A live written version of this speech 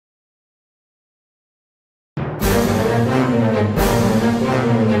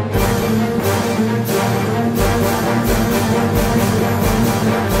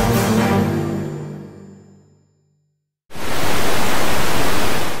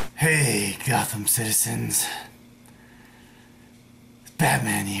Hey, Gotham citizens. It's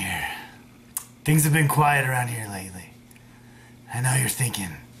Batman here. Things have been quiet around here lately. I know you're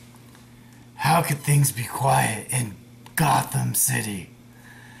thinking, how could things be quiet in Gotham City?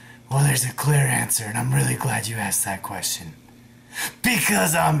 Well, there's a clear answer, and I'm really glad you asked that question.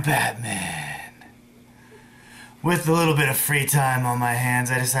 Because I'm Batman. With a little bit of free time on my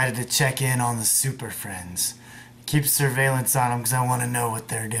hands, I decided to check in on the Super Friends. Keep surveillance on them because I want to know what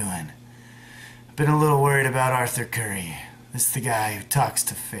they're doing. I've been a little worried about Arthur Currie. This is the guy who talks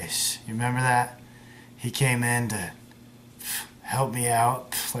to fish. You remember that? He came in to help me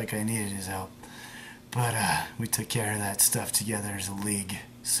out like I needed his help. But we took care of that stuff together as a league,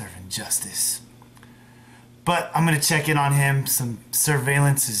 serving justice. But I'm going to check in on him. Some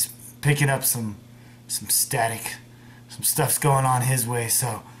surveillance is picking up some static. Some stuff's going on his way,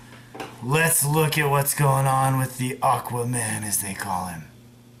 so let's look at what's going on with the Aquaman, as they call him.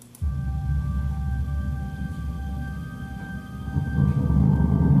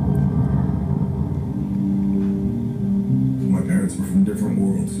 My parents were from different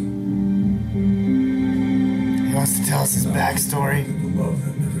worlds. He wants to tell us his backstory. The love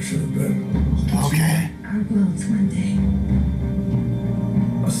that never should have been. Okay. Our worlds one day.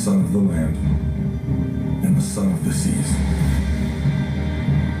 A son of the land and a son of the seas.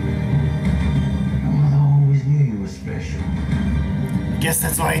 Special. I guess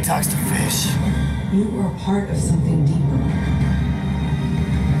that's why he talks to fish. You are part of something deeper.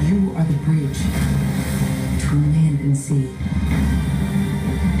 You are the bridge between land and sea.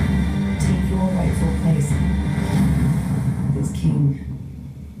 Take your rightful place as king.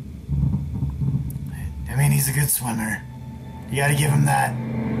 I mean, he's a good swimmer. You gotta give him that.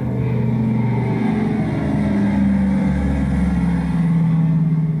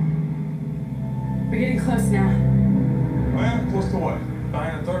 We're getting close now. Oh yeah? Close to what?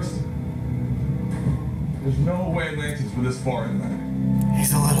 Dying of thirst? There's no way Atlanteans were this far in there.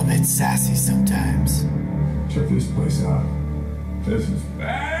 He's a little bit sassy sometimes. Check this place out. This is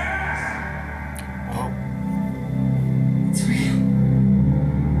badass! Oh, It's real.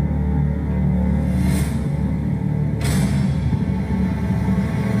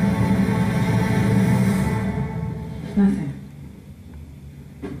 Nothing.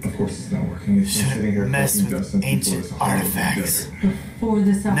 Of course it's not working. It's been sitting here shouldn't mess collecting dust with since before ancient this whole artifacts. desert. Before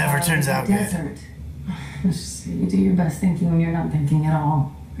the Sahara Never turns was a out good. desert. Let's just say you do your best thinking when you're not thinking at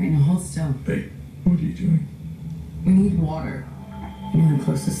all. Right, now hold still. Hey, what are you doing? We need water. You're the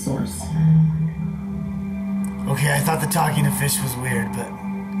closest source. Okay, I thought the talking to fish was weird, but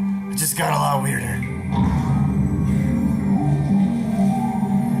it just got a lot weirder.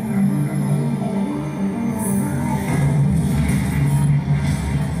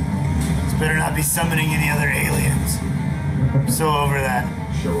 This better not be summoning any other aliens. I'm so over that.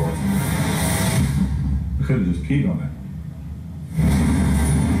 Show off. I could have just peed on it.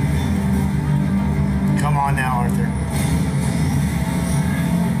 Come on now, Arthur.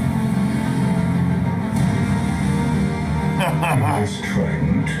 In this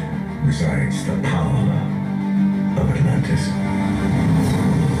trident resides the power of Atlantis.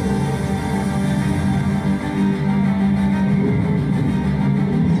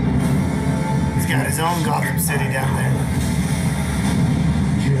 He's got his own Gotham City down there.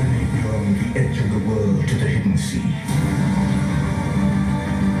 Journey beyond the edge of the world to the hidden sea.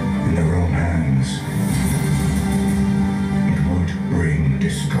 In their own hands, it would bring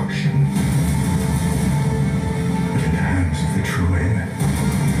destruction. But in the hands of the true heir,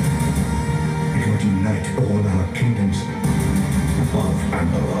 it would unite all our kingdoms, above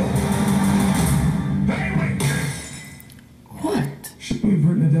and below. What? Should we have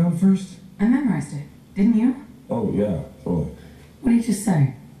written it down first? I memorized it. Didn't you? Oh yeah, totally. What did you just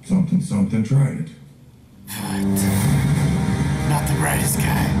say? Something trident. What? Not the brightest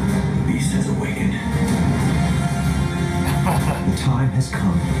guy. The beast has awakened. The time has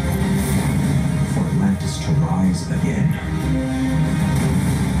come for Atlantis to rise again.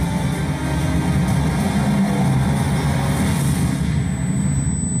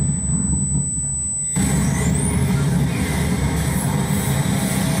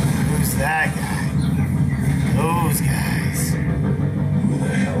 Who's that guy? Those guys. Who the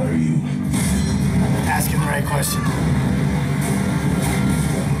hell are you? Asking the right question.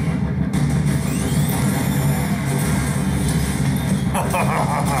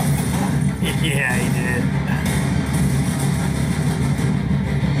 Yeah, he did.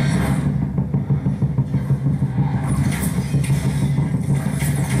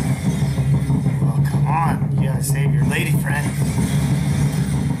 Well, come on. You gotta save your lady friend.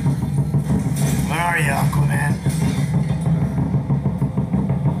 Where are you, Aquaman?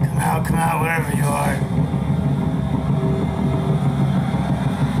 Come out. come out wherever you are.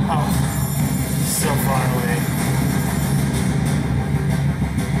 Oh, so far away.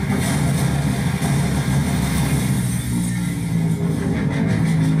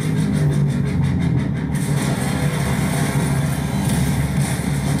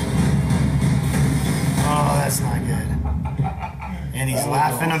 Oh, that's not good. And he's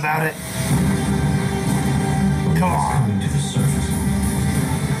laughing about it. Come on. Coming to the surface.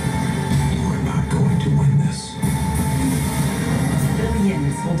 You are not going to win this.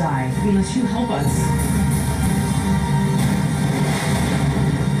 Billions will die unless you help us.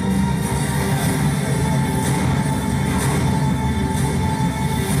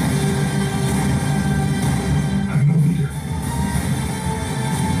 I'm a leader.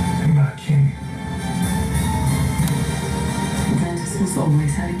 I'm not a king. Atlantis has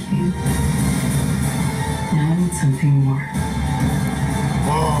always had a king. Now I need something more.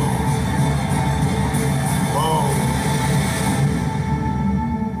 Whoa. Whoa.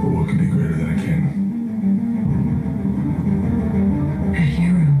 But what could be greater than a king? A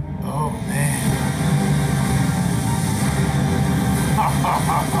hero. Oh, man.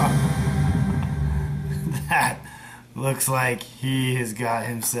 That looks like he has got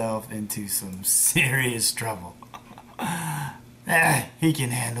himself into some serious trouble. He can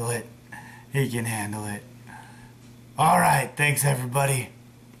handle it. He can handle it. Alright, thanks everybody.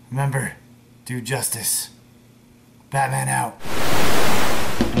 Remember, do justice. Batman out.